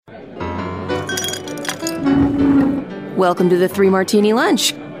Welcome to the Three Martini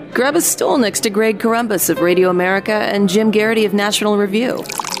Lunch. Grab a stool next to Greg Columbus of Radio America and Jim Garrity of National Review.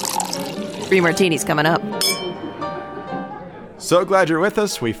 Three Martinis coming up. So glad you're with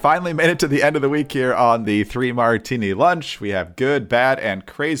us. We finally made it to the end of the week here on the Three Martini Lunch. We have good, bad, and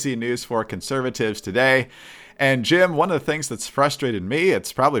crazy news for conservatives today. And Jim, one of the things that's frustrated me,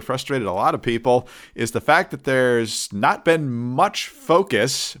 it's probably frustrated a lot of people, is the fact that there's not been much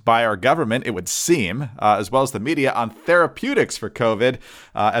focus by our government, it would seem, as well as the media, on therapeutics for COVID,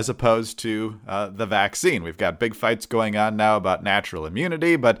 as opposed to the vaccine. We've got big fights going on now about natural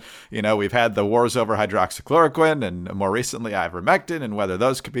immunity, but, you know, we've had the wars over hydroxychloroquine and more recently ivermectin and whether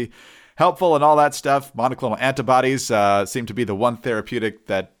those could be helpful and all that stuff. Monoclonal antibodies seem to be the one therapeutic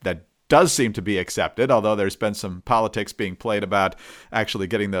that does seem to be accepted, although there's been some politics being played about actually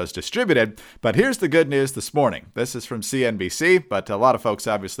getting those distributed. But here's the good news this morning. This is from CNBC, but a lot of folks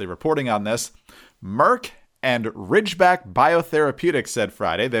obviously reporting on this. Merck and Ridgeback Biotherapeutics said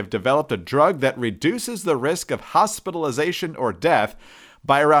Friday they've developed a drug that reduces the risk of hospitalization or death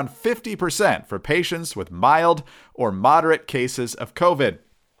by around 50% for patients with mild or moderate cases of COVID.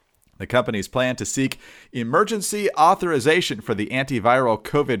 The companies plan to seek emergency authorization for the antiviral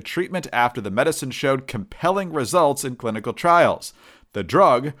COVID treatment after the medicine showed compelling results in clinical trials. The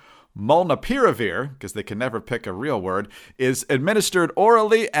drug, molnupiravir, because they can never pick a real word, is administered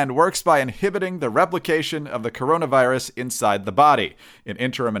orally and works by inhibiting the replication of the coronavirus inside the body. An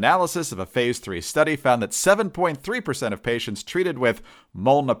interim analysis of a phase 3 study found that 7.3% of patients treated with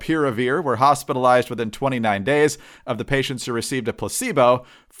molnupiravir were hospitalized within 29 days. Of the patients who received a placebo,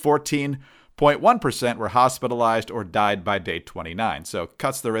 14.1% were hospitalized or died by day 29. So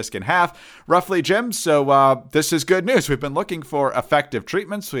cuts the risk in half, roughly, Jim. So this is good news. We've been looking for effective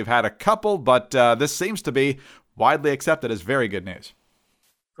treatments. We've had a couple, but this seems to be widely accepted as very good news.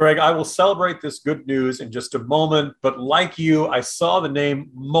 Greg, I will celebrate this good news in just a moment. But like you, I saw the name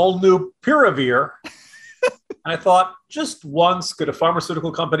molnupiravir. And I thought, just once could a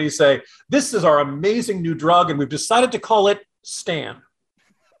pharmaceutical company say, this is our amazing new drug, and we've decided to call it Stan.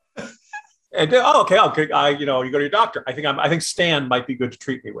 And okay. You go to your doctor. I think Stan might be good to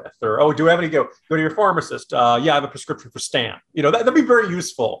treat me with. Or do I have any go to your pharmacist? Yeah, I have a prescription for Stan. That'd be very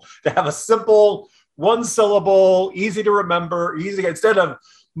useful to have a simple, one syllable, easy to remember, easy instead of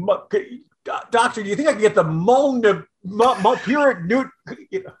doctor. Do you think I can get the molnupiravir?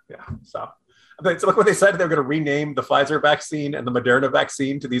 Yeah. So look what they said. They're going to rename the Pfizer vaccine and the Moderna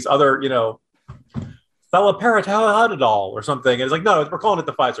vaccine to these other, Thalaparitidol or something. And it's like, no, we're calling it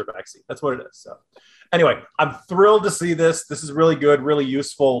the Pfizer vaccine. That's what it is. So anyway, I'm thrilled to see this. This is really good, really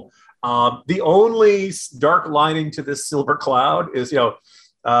useful. The only dark lining to this silver cloud is,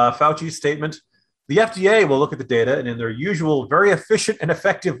 Fauci's statement. The FDA will look at the data and in their usual very efficient and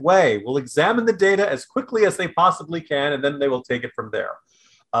effective way, will examine the data as quickly as they possibly can, and then they will take it from there.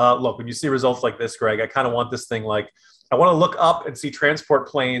 Look, when you see results like this, Greg, I kind of want this thing I want to look up and see transport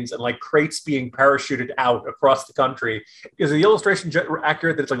planes and crates being parachuted out across the country. Is the illustration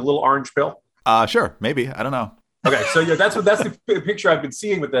accurate that it's like a little orange pill? Sure, maybe. I don't know. Okay, so that's the picture I've been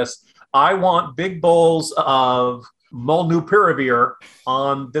seeing with this. I want big bowls of molnupiravir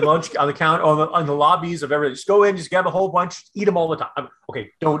on the lunch on the lobbies of everything. Just go in, just grab a whole bunch, eat them all the time.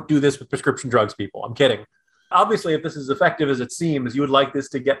 Okay, don't do this with prescription drugs, people. I'm kidding. Obviously, if this is effective as it seems, you would like this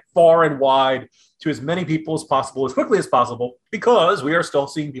to get far and wide to as many people as possible, as quickly as possible, because we are still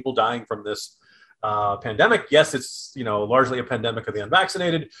seeing people dying from this pandemic. Yes, it's largely a pandemic of the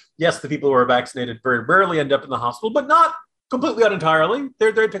unvaccinated. Yes, the people who are vaccinated very rarely end up in the hospital, but not completely, not entirely.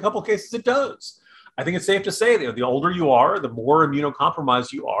 There are a couple of cases it does. I think it's safe to say that the older you are, the more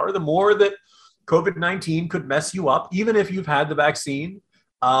immunocompromised you are, the more that COVID-19 could mess you up, even if you've had the vaccine.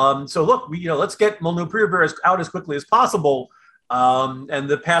 So look, let's get molnupiravir out as quickly as possible. And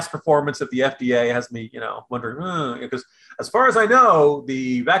the past performance of the FDA has me, wondering, because as far as I know,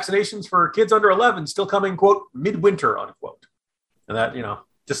 the vaccinations for kids under 11 still coming, quote, midwinter, unquote. And that,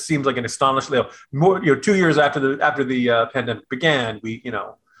 just seems like an astonishingly more, 2 years after the pandemic began,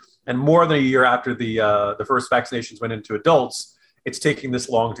 and more than a year after the first vaccinations went into adults, it's taking this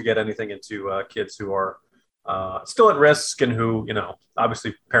long to get anything into kids who are still at risk and who,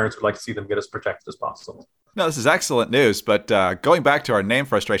 obviously parents would like to see them get as protected as possible. No, this is excellent news. But going back to our name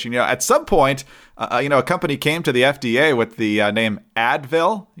frustration, at some point, a company came to the FDA with the name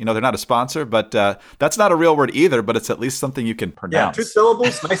Advil. They're not a sponsor, but that's not a real word either, but it's at least something you can pronounce. Yeah, 2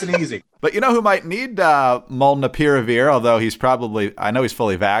 syllables, nice and easy. But who might need molnupiravir, although I know he's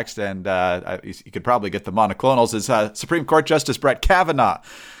fully vaxxed, and he could probably get the monoclonals, is Supreme Court Justice Brett Kavanaugh.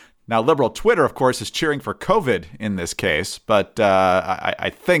 Now, liberal Twitter, of course, is cheering for COVID in this case, but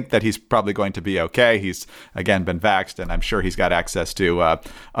I think that he's probably going to be okay. He's, again, been vaxxed, and I'm sure he's got access to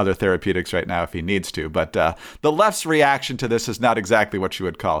other therapeutics right now if he needs to. But the left's reaction to this is not exactly what you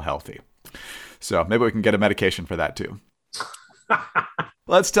would call healthy. So maybe we can get a medication for that, too.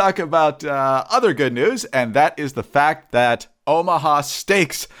 Let's talk about other good news, and that is the fact that Omaha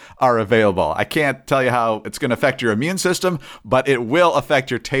steaks are available. I can't tell you how it's going to affect your immune system, but it will affect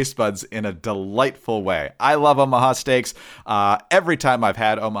your taste buds in a delightful way. I love Omaha steaks. Every time I've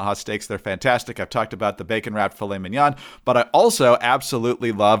had Omaha steaks, they're fantastic. I've talked about the bacon-wrapped filet mignon, but I also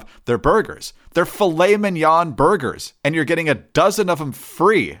absolutely love their burgers. They're filet mignon burgers, and you're getting a dozen of them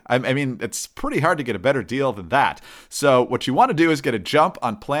free. I mean, it's pretty hard to get a better deal than that. So what you want to do is get a jump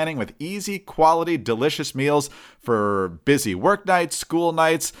on planning with easy, quality, delicious meals for busy work nights, school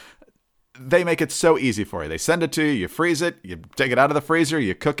nights. They make it so easy for you. They send it to you, you freeze it, you take it out of the freezer,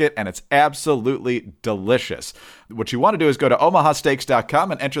 you cook it, and it's absolutely delicious. What you want to do is go to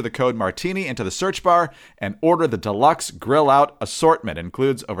omahasteaks.com and enter the code Martini into the search bar and order the deluxe grill out assortment. It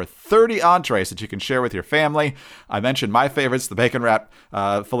includes over 30 entrees that you can share with your family. I mentioned my favorites, the bacon wrap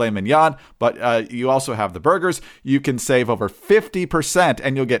filet mignon, but you also have the burgers. You can save over 50%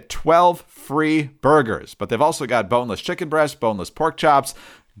 and you'll get 12 free burgers. But they've also got boneless chicken breast, boneless pork chops,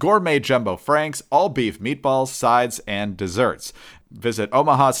 gourmet jumbo franks, all beef meatballs, sides, and desserts. Visit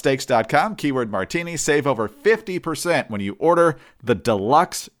omahasteaks.com, keyword martini, save over 50% when you order the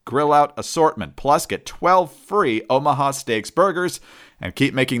deluxe grill out assortment. Plus, get 12 free Omaha Steaks burgers and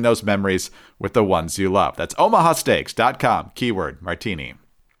keep making those memories with the ones you love. That's omahasteaks.com, keyword martini.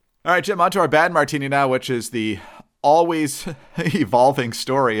 All right, Jim, on to our bad martini now, which is the always evolving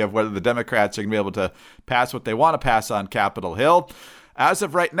story of whether the Democrats are going to be able to pass what they want to pass on Capitol Hill. As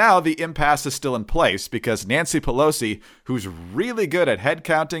of right now, the impasse is still in place because Nancy Pelosi, who's really good at head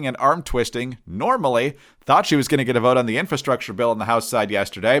counting and arm twisting, normally thought she was going to get a vote on the infrastructure bill on the House side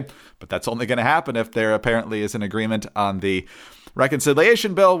yesterday, but that's only going to happen if there apparently is an agreement on the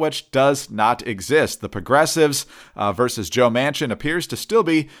reconciliation bill, which does not exist. The progressives versus Joe Manchin appears to still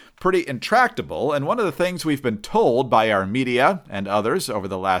be pretty intractable, and one of the things we've been told by our media and others over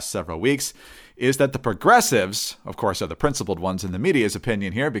the last several weeks is that the progressives, of course, are the principled ones in the media's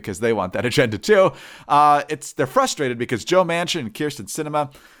opinion here because they want that agenda too. They're frustrated because Joe Manchin and Kyrsten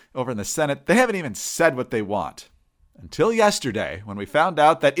Sinema over in the Senate, they haven't even said what they want. Until yesterday, when we found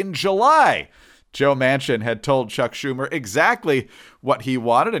out that in July, Joe Manchin had told Chuck Schumer exactly what he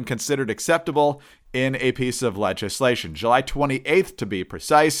wanted and considered acceptable in a piece of legislation. July 28th, to be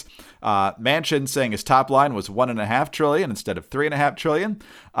precise. Manchin saying his top line was $1.5 trillion instead of $3.5 trillion.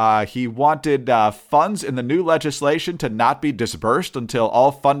 He wanted funds in the new legislation to not be disbursed until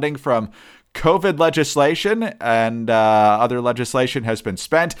all funding from COVID legislation and other legislation has been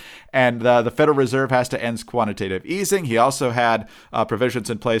spent, and the Federal Reserve has to end quantitative easing. He also had provisions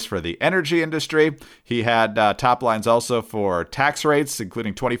in place for the energy industry. He had top lines also for tax rates,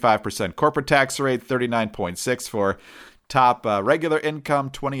 including 25% corporate tax rate, 39.6% for top regular income,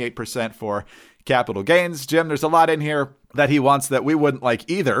 28% for capital gains. Jim, there's a lot in here that he wants that we wouldn't like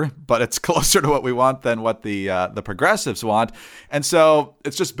either, but it's closer to what we want than what the progressives want. And so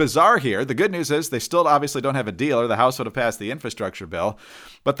it's just bizarre here. The good news is they still obviously don't have a deal, or the House would have passed the infrastructure bill.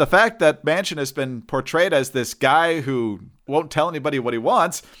 But the fact that Manchin has been portrayed as this guy who won't tell anybody what he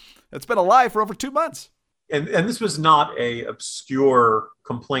wants, it's been a lie for over 2 months. And this was not a obscure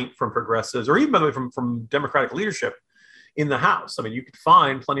complaint from progressives, or even, by the way, from Democratic leadership in the House. I mean, you could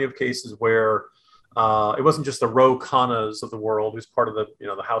find plenty of cases where it wasn't just the Ro Khannas of the world, who's part of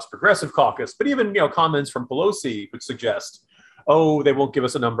the House Progressive Caucus, but even comments from Pelosi would suggest, oh, they won't give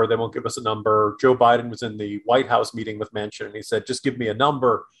us a number. They won't give us a number. Joe Biden was in the White House meeting with Manchin, and he said, just give me a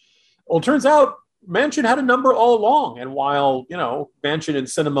number. Well, it turns out Manchin had a number all along. And while, Manchin and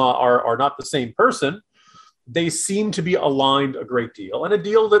Sinema are not the same person, they seem to be aligned a great deal. And a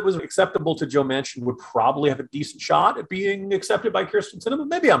deal that was acceptable to Joe Manchin would probably have a decent shot at being accepted by Kyrsten Sinema.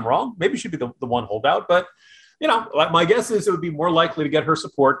 Maybe I'm wrong. Maybe she'd be the one holdout. But, my guess is it would be more likely to get her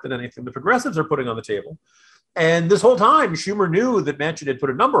support than anything the progressives are putting on the table. And this whole time, Schumer knew that Manchin had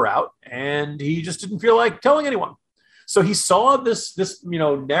put a number out, and he just didn't feel like telling anyone. So he saw this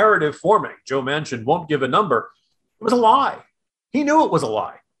narrative forming. Joe Manchin won't give a number. It was a lie. He knew it was a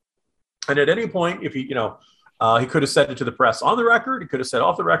lie. And at any point, if he, He could have said it to the press on the record. He could have said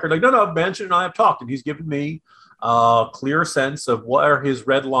off the record, like, no, Manchin and I have talked, and he's given me a clear sense of where his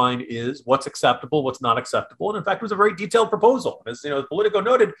red line is, what's acceptable, what's not acceptable. And in fact, it was a very detailed proposal. As Politico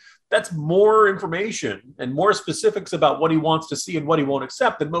noted, that's more information and more specifics about what he wants to see and what he won't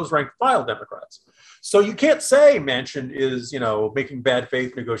accept than most rank and file Democrats. So you can't say Manchin is, making bad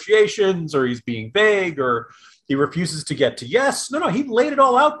faith negotiations, or he's being vague, or he refuses to get to yes. No, he laid it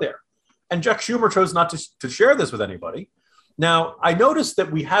all out there. And Chuck Schumer chose not to share this with anybody. Now, I noticed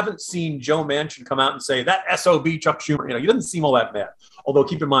that we haven't seen Joe Manchin come out and say that SOB Chuck Schumer, he doesn't seem all that mad. Although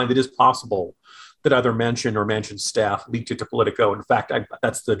keep in mind, it is possible that either Manchin or Manchin's staff leaked it to Politico. In fact,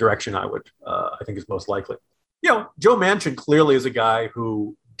 that's the direction I think is most likely. Joe Manchin clearly is a guy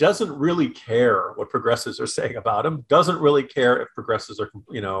who doesn't really care what progressives are saying about him, doesn't really care if progressives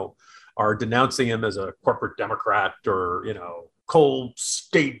are denouncing him as a corporate Democrat or, coal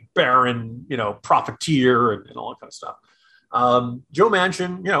state baron, profiteer and all that kind of stuff. Joe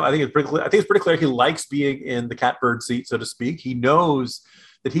Manchin, I think it's pretty clear. I think it's pretty clear he likes being in the catbird seat, so to speak. He knows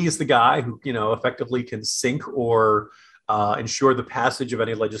that he is the guy who, effectively can sink or ensure the passage of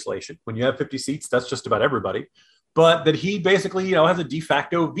any legislation. When you have 50 seats, that's just about everybody. But that he basically, has a de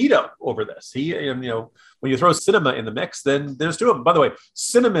facto veto over this. He, when you throw Sinema in the mix, then there's two of them. By the way,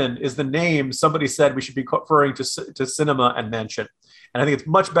 Cinnamon is the name somebody said we should be referring to Sinema and Manchin. And I think it's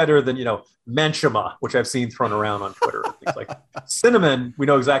much better than, Manchima, which I've seen thrown around on Twitter. Things like Cinnamon, we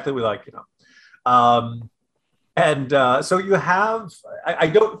know exactly what we like, So you have, I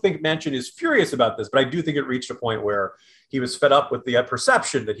don't think Manchin is furious about this, but I do think it reached a point where he was fed up with the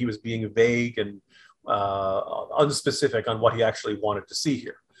perception that he was being vague and unspecific on what he actually wanted to see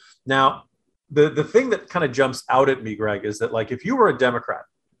here. Now, the thing that kind of jumps out at me, Greg, is that, like, if you were a Democrat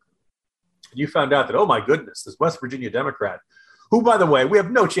and you found out that, oh my goodness, this West Virginia Democrat, who, by the way, we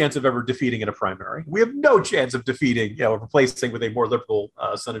have no chance of ever defeating in a primary. We have no chance of defeating, replacing with a more liberal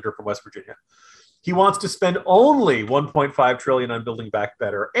senator from West Virginia. He wants to spend only $1.5 trillion on Building Back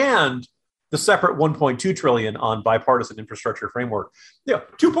Better and the separate $1.2 trillion on bipartisan infrastructure framework.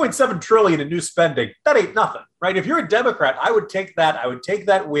 $2.7 trillion in new spending. That ain't nothing, right? If you're a Democrat, I would take that. I would take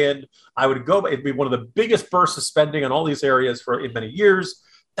that win. It'd be one of the biggest bursts of spending on all these areas in many years.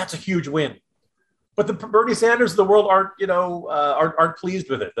 That's a huge win. But the Bernie Sanders of the world aren't pleased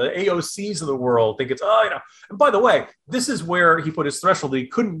with it. The AOCs of the world think it's, And by the way, this is where he put his threshold. He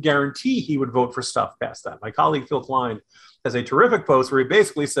couldn't guarantee he would vote for stuff past that. My colleague Phil Klein has a terrific post where he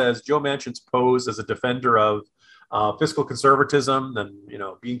basically says Joe Manchin's pose as a defender of fiscal conservatism and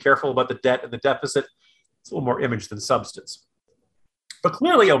being careful about the debt and the deficit. It's a little more image than substance. But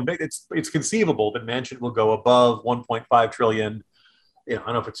clearly, it's conceivable that Manchin will go above 1.5 trillion. I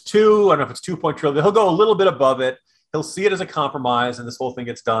don't know if it's 2, I don't know if it's 2 trillion. He'll go a little bit above it. He'll see it as a compromise, and this whole thing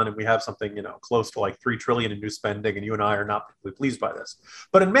gets done, and we have something, close to like 3 trillion in new spending, and you and I are not particularly pleased by this.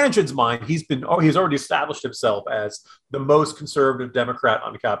 But in Manchin's mind, he's already established himself as the most conservative Democrat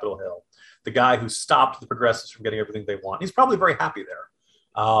on Capitol Hill, the guy who stopped the progressives from getting everything they want. He's probably very happy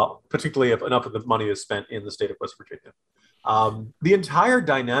there, particularly if enough of the money is spent in the state of West Virginia. The entire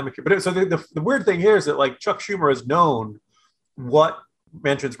dynamic, but so the weird thing here is that, like, Chuck Schumer has known what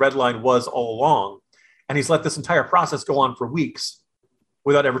Manchin's red line was all along, and he's let this entire process go on for weeks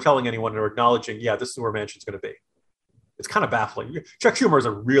without ever telling anyone or acknowledging, this is where Manchin's going to be. It's kind of baffling. Chuck Schumer is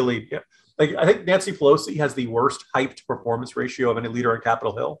I think Nancy Pelosi has the worst hyped performance ratio of any leader on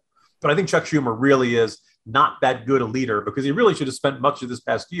Capitol Hill, but I think Chuck Schumer really is not that good a leader, because he really should have spent much of this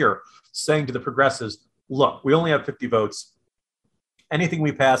past year saying to the progressives, look, we only have 50 votes. Anything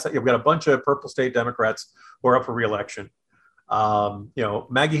we pass, we've got a bunch of purple state Democrats who are up for re-election.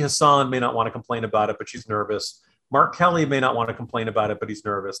 Maggie Hassan may not want to complain about it, but she's nervous. Mark Kelly may not want to complain about it, but he's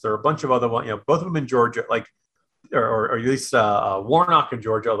nervous. There are a bunch of other ones, both of them in Georgia, or at least Warnock in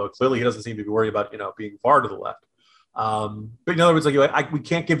Georgia, although clearly he doesn't seem to be worried about, being far to the left. But in other words, we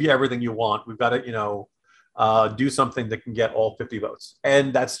can't give you everything you want. We've got to, do something that can get all 50 votes.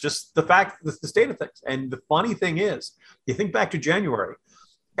 And that's just the fact, the state of things. And the funny thing is, you think back to January,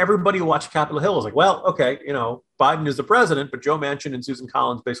 everybody who watched Capitol Hill is like, well, okay, Biden is the president, but Joe Manchin and Susan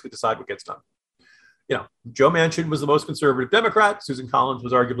Collins basically decide what gets done. Joe Manchin was the most conservative Democrat. Susan Collins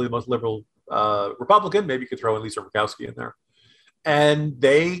was arguably the most liberal Republican. Maybe you could throw in Lisa Murkowski in there. And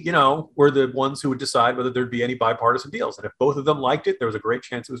they, were the ones who would decide whether there'd be any bipartisan deals. And if both of them liked it, there was a great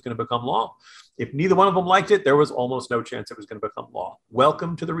chance it was going to become law. If neither one of them liked it, there was almost no chance it was going to become law.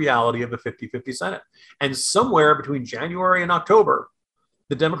 Welcome to the reality of a 50-50 Senate. And somewhere between January and October,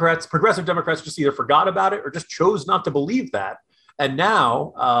 the Democrats, progressive Democrats, just either forgot about it or just chose not to believe that. And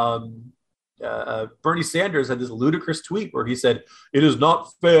now, Bernie Sanders had this ludicrous tweet where he said, "It is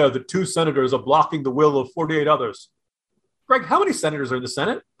not fair that 2 senators are blocking the will of 48 others." Greg, how many senators are in the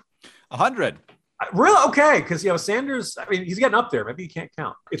Senate? 100. Really? Okay, because Sanders, I mean, he's getting up there. Maybe you can't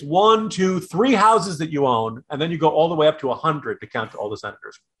count. It's 1, 2, 3 houses that you own, and then you go all the way up to 100 to count all the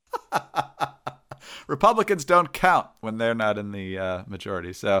senators. Republicans don't count when they're not in the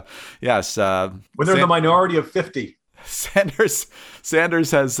majority. So, yes. When they're in the minority of 50.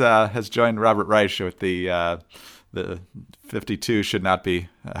 Sanders has joined Robert Reich with the 52 should not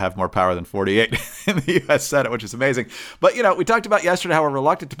have more power than 48 in the U.S. Senate, which is amazing. But, we talked about yesterday how we're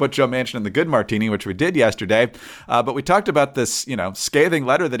reluctant to put Joe Manchin in the good martini, which we did yesterday. But we talked about this, scathing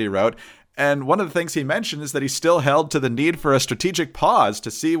letter that he wrote. And one of the things he mentioned is that he still held to the need for a strategic pause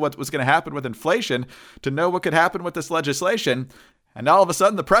to see what was going to happen with inflation, to know what could happen with this legislation. And all of a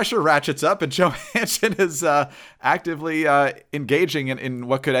sudden, the pressure ratchets up, and Joe Manchin is actively engaging in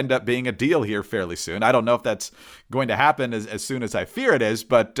what could end up being a deal here fairly soon. I don't know if that's going to happen as soon as I fear it is,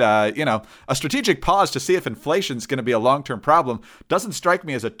 but, a strategic pause to see if inflation is going to be a long-term problem doesn't strike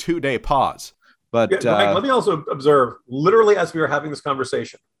me as a 2-day pause. But let me also observe, literally as we are having this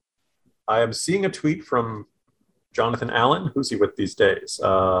conversation, I am seeing a tweet from Jonathan Allen. Who's he with these days?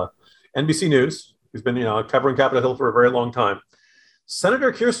 NBC News. He's been, covering Capitol Hill for a very long time.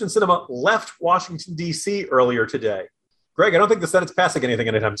 Senator Kyrsten Sinema left Washington, D.C. earlier today. Greg, I don't think the Senate's passing anything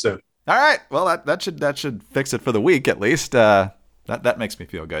anytime soon. All right. Well, that should fix it for the week, at least. That makes me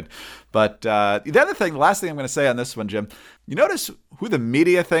feel good. But the last thing I'm going to say on this one, Jim, you notice who the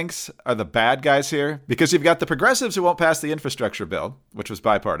media thinks are the bad guys here? Because you've got the progressives who won't pass the infrastructure bill, which was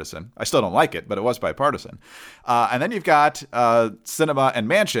bipartisan. I still don't like it, but it was bipartisan. And then you've got Sinema and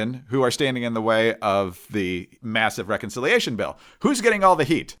Manchin, who are standing in the way of the massive reconciliation bill. Who's getting all the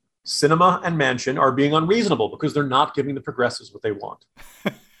heat? Sinema and Manchin are being unreasonable because they're not giving the progressives what they want.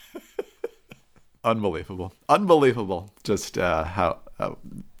 Unbelievable. Just how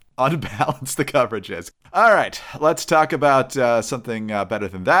unbalanced the coverage is. All right, let's talk about something better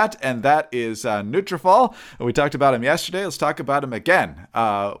than that, and that is Nutrafol. We talked about him yesterday. Let's talk about him again.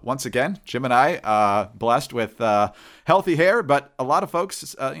 Once again, Jim and I blessed with healthy hair, but a lot of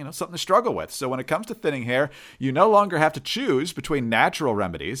folks, something to struggle with. So when it comes to thinning hair, you no longer have to choose between natural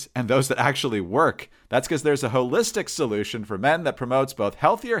remedies and those that actually work. That's because there's a holistic solution for men that promotes both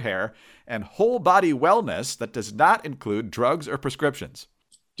healthier hair and whole body wellness that does not include drugs or prescriptions.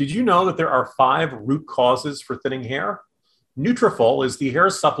 Did you know that there are 5 root causes for thinning hair? Nutrafol is the hair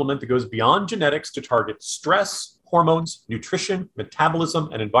supplement that goes beyond genetics to target stress, hormones, nutrition, metabolism,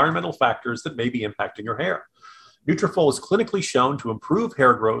 and environmental factors that may be impacting your hair. Nutrafol is clinically shown to improve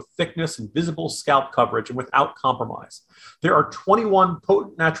hair growth, thickness, and visible scalp coverage, and without compromise. There are 21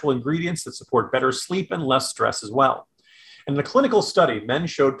 potent natural ingredients that support better sleep and less stress as well. In a clinical study, men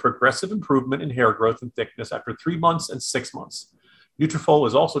showed progressive improvement in hair growth and thickness after 3 months and 6 months. Nutrafol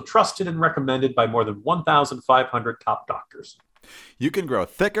is also trusted and recommended by more than 1,500 top doctors. You can grow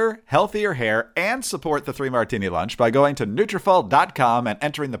thicker, healthier hair and support the 3 Martini Lunch by going to Nutrafol.com and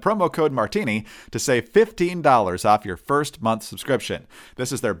entering the promo code Martini to save $15 off your first month subscription.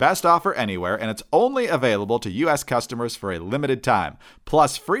 This is their best offer anywhere, and it's only available to U.S. customers for a limited time,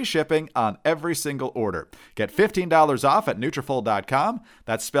 plus free shipping on every single order. Get $15 off at Nutrafol.com.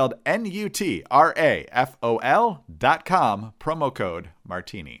 That's spelled Nutrafol.com, promo code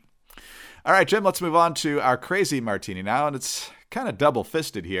Martini. All right, Jim, let's move on to our crazy martini now, and it's kind of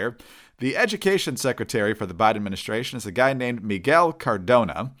double-fisted here. The education secretary for the Biden administration is a guy named Miguel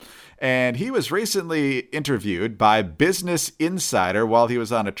Cardona, and he was recently interviewed by Business Insider while he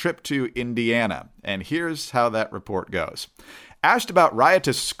was on a trip to Indiana, and here's how that report goes. Asked about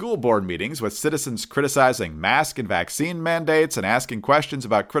riotous school board meetings with citizens criticizing mask and vaccine mandates and asking questions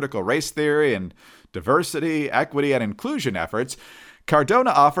about critical race theory and diversity, equity, and inclusion efforts, Cardona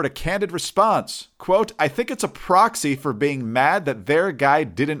offered a candid response. Quote, "I think it's a proxy for being mad that their guy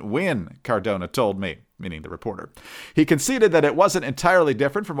didn't win," Cardona told me, meaning the reporter. He conceded that it wasn't entirely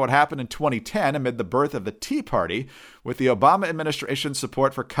different from what happened in 2010 amid the birth of the Tea Party, with the Obama administration's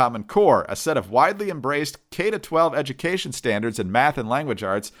support for Common Core, a set of widely embraced K-12 education standards in math and language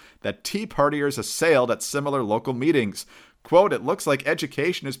arts that Tea Partiers assailed at similar local meetings. Quote, "It looks like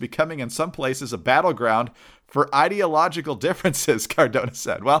education is becoming in some places a battleground for ideological differences," Cardona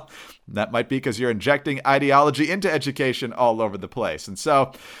said. Well, that might be because you're injecting ideology into education all over the place. And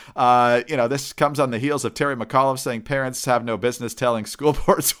so, this comes on the heels of Terry McAuliffe saying parents have no business telling school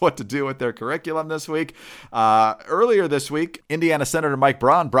boards what to do with their curriculum this week. Earlier this week, Indiana Senator Mike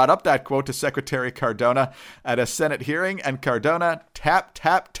Braun brought up that quote to Secretary Cardona at a Senate hearing, and Cardona tap,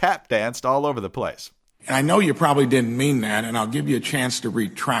 tap, tap danced all over the place. And I know you probably didn't mean that, and I'll give you a chance to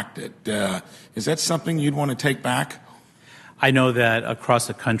retract it. Is that something you'd want to take back? I know that across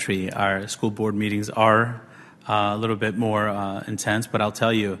the country, our school board meetings are a little bit more intense, but I'll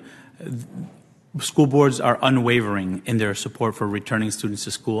tell you, school boards are unwavering in their support for returning students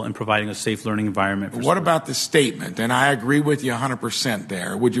to school and providing a safe learning environment. What about the statement? And I agree with you 100%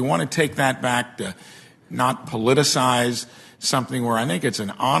 there. Would you want to take that back to not politicize something where I think it's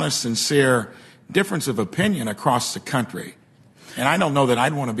an honest, sincere difference of opinion across the country? And I don't know that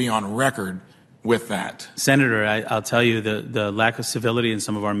I'd want to be on record with that. Senator, I'll tell you the lack of civility in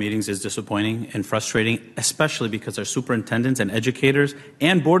some of our meetings is disappointing and frustrating, especially because our superintendents and educators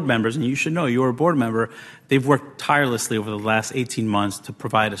and board members, and you should know you're a board member, they've worked tirelessly over the last 18 months to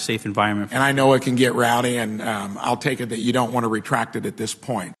provide a safe environment. And I know it can get rowdy, and I'll take it that you don't want to retract it at this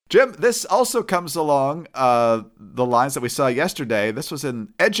point. Jim, this also comes along the lines that we saw yesterday. This was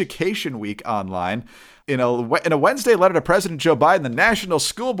in Education Week online. In a Wednesday letter to President Joe Biden, the National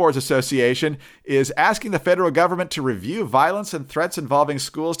School Boards Association is asking the federal government to review violence and threats involving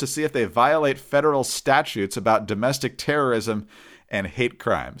schools to see if they violate federal statutes about domestic terrorism and hate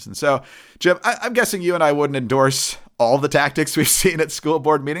crimes. And so, Jim, I'm guessing you and I wouldn't endorse all the tactics we've seen at school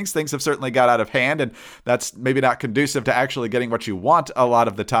board meetings. Things have certainly got out of hand, and that's maybe not conducive to actually getting what you want a lot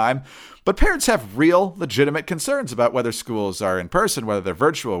of the time. But parents have real, legitimate concerns about whether schools are in person, whether they're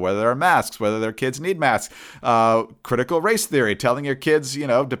virtual, whether there are masks, whether their kids need masks. Critical race theory, telling your kids,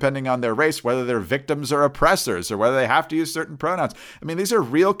 depending on their race, whether they're victims or oppressors, or whether they have to use certain pronouns. I mean, these are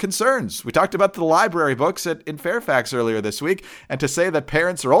real concerns. We talked about the library books in Fairfax earlier this week, and to say that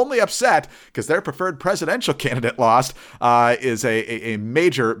parents are only upset because their preferred presidential candidate lost is a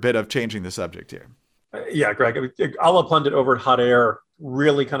major bit of changing the subject here. Yeah, Greg. Ala Pundit over at Hot Air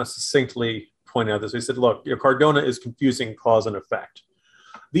really kind of succinctly pointed out this. He said, look, Cardona is confusing cause and effect.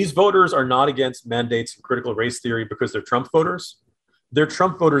 These voters are not against mandates and critical race theory because they're Trump voters. They're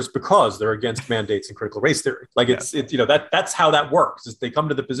Trump voters because they're against mandates and critical race theory. Like that's how that works. Is they come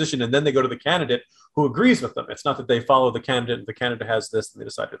to the position and then they go to the candidate who agrees with them. It's not that they follow the candidate and the candidate has this and they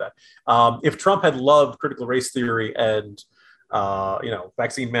decide to do that. If Trump had loved critical race theory and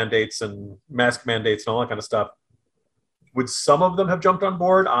vaccine mandates and mask mandates and all that kind of stuff, would some of them have jumped on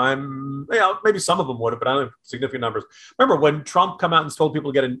board? Maybe some of them would have, but I don't have significant numbers. Remember when Trump come out and told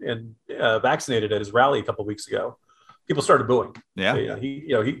people to get vaccinated at his rally a couple of weeks ago, people started booing. Yeah.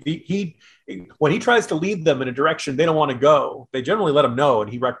 He when he tries to lead them in a direction they don't want to go, they generally let him know,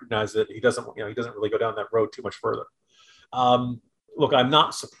 and he recognizes that he doesn't really go down that road too much further. Look, I'm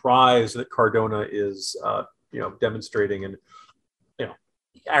not surprised that Cardona is demonstrating and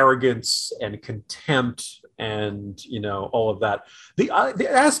arrogance and contempt and all of that. The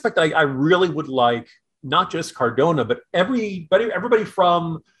aspect I really would like, not just Cardona, but everybody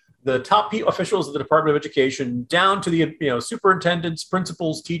from the top officials of the Department of Education down to the superintendents,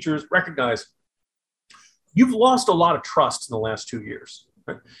 principals, teachers, recognize you've lost a lot of trust in the last 2 years.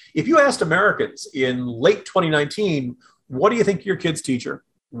 Right? If you asked Americans in late 2019, what do you think of your kid's teacher?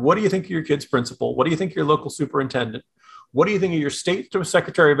 What do you think of your kid's principal? What do you think of your local superintendent? What do you think of your state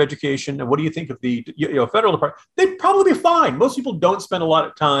secretary of education? And what do you think of the federal department? They'd probably be fine. Most people don't spend a lot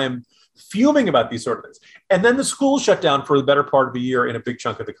of time fuming about these sort of things. And then the schools shut down for the better part of a year in a big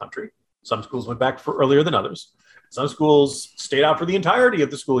chunk of the country. Some schools went back for earlier than others. Some schools stayed out for the entirety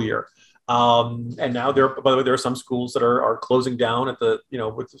of the school year. And now by the way, there are some schools that are closing down with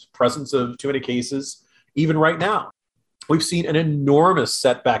the presence of too many cases. Even right now, we've seen an enormous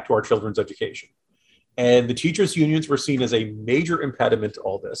setback to our children's education. And the teachers' unions were seen as a major impediment to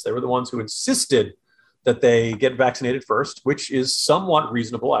all this. They were the ones who insisted that they get vaccinated first, which is somewhat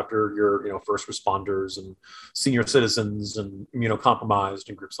reasonable after your first responders and senior citizens and immunocompromised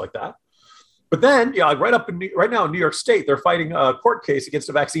and groups like that. But then, right now in New York State, they're fighting a court case against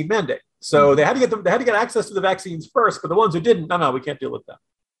a vaccine mandate. So they had to get access to the vaccines first, but the ones who didn't, no, we can't deal with them.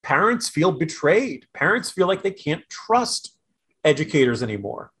 Parents feel betrayed. Parents feel like they can't trust educators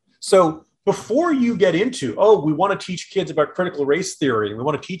anymore. So before you get into, we want to teach kids about critical race theory, and we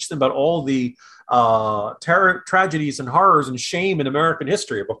want to teach them about all the tragedies and horrors and shame in American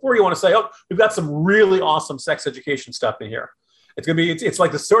history, before you want to say, we've got some really awesome sex education stuff in here. It's going to be, it's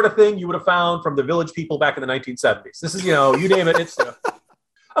like the sort of thing you would have found from the Village People back in the 1970s. This is, you name it.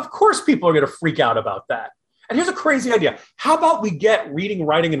 Of course, people are going to freak out about that. And here's a crazy idea. How about we get reading,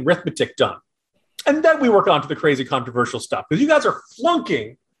 writing, and arithmetic done? And then we work on to the crazy controversial stuff, because you guys are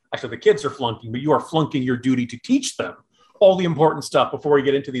flunking. Actually, the kids are flunking, but you are flunking your duty to teach them all the important stuff before we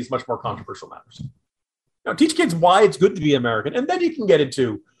get into these much more controversial matters. Teach kids why it's good to be American, and then you can get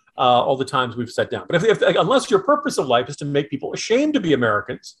into all the times we've set down. But unless your purpose of life is to make people ashamed to be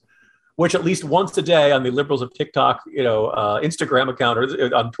Americans, which at least once a day on the Liberals of TikTok, Instagram account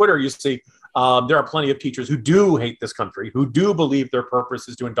or on Twitter, you see there are plenty of teachers who do hate this country, who do believe their purpose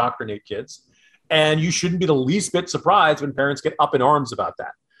is to indoctrinate kids. And you shouldn't be the least bit surprised when parents get up in arms about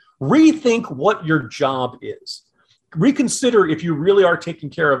that. Rethink what your job is. Reconsider if you really are taking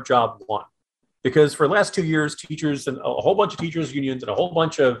care of job one. Because for the last 2 years, teachers and a whole bunch of teachers unions and a whole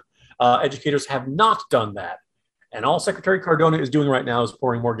bunch of educators have not done that. And all Secretary Cardona is doing right now is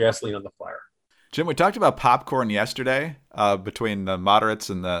pouring more gasoline on the fire. Jim, we talked about popcorn yesterday between the moderates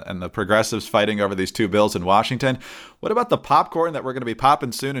and the progressives fighting over these two bills in Washington. What about the popcorn that we're going to be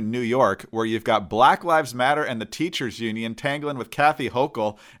popping soon in New York, where you've got Black Lives Matter and the teachers union tangling with Kathy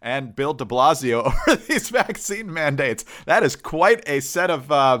Hochul and Bill de Blasio over these vaccine mandates? That is quite a set of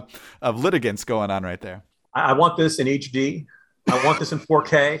litigants going on right there. I want this in HD. I want this in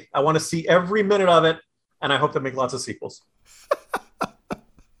 4K. I want to see every minute of it, and I hope they make lots of sequels.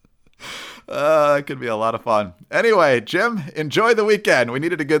 It could be a lot of fun. Anyway, Jim, enjoy the weekend. We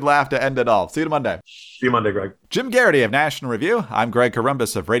needed a good laugh to end it all. See you Monday. See you Monday, Greg. Jim Garrity of National Review. I'm Greg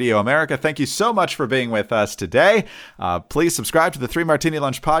Corombos of Radio America. Thank you so much for being with us today. Please subscribe to the 3 Martini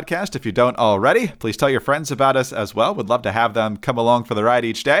Lunch podcast if you don't already. Please tell your friends about us as well. We'd love to have them come along for the ride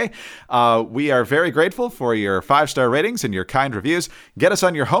each day. We are very grateful for your 5-star ratings and your kind reviews. Get us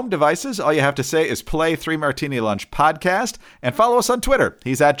on your home devices. All you have to say is play 3 Martini Lunch podcast and follow us on Twitter.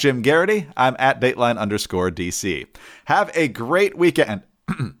 He's at Jim Garrity. I'm at Dateline_DC. Have a great weekend.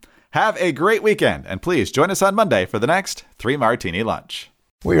 Have a great weekend, and please join us on Monday for the next 3 Martini Lunch.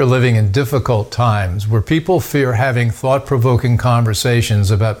 We are living in difficult times where people fear having thought-provoking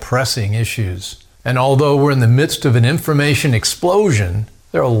conversations about pressing issues. And although we're in the midst of an information explosion,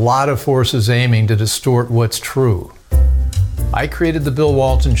 there are a lot of forces aiming to distort what's true. I created The Bill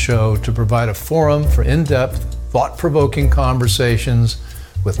Walton Show to provide a forum for in-depth, thought-provoking conversations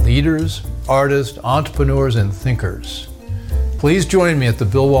with leaders, artists, entrepreneurs, and thinkers. Please join me at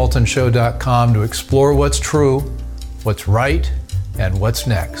thebillwaltonshow.com to explore what's true, what's right, and what's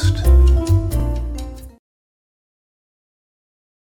next.